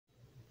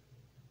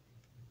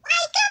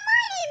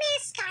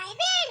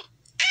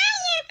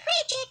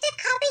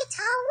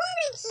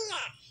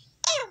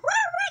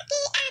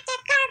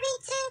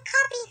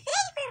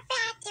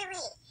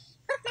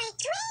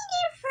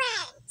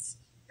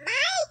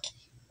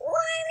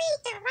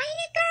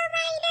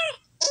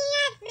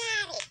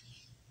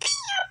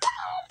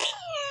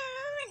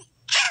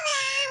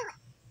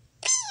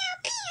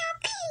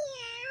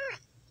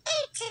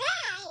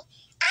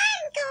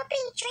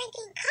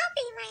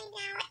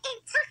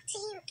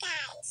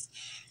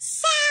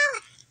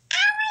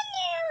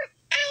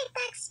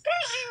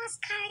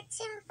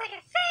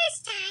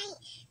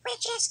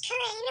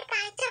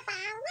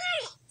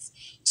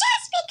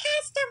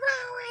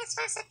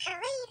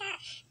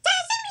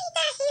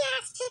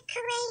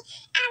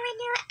our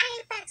new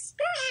iBucs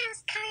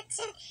Brewhouse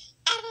cartoon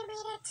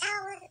animated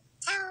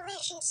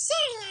television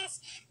series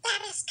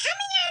that is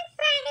coming on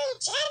Friday,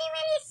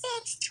 January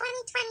 6,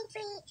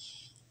 2023,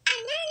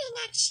 and early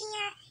next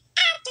year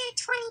after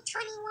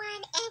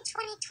 2021 and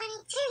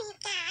 2022, you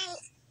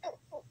guys.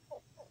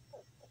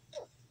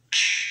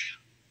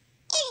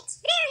 It's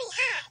very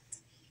hot.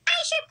 I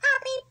should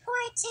probably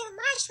pour 2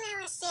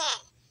 marshmallows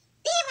in.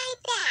 Be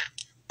right back.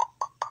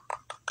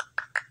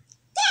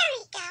 There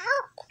we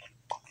go.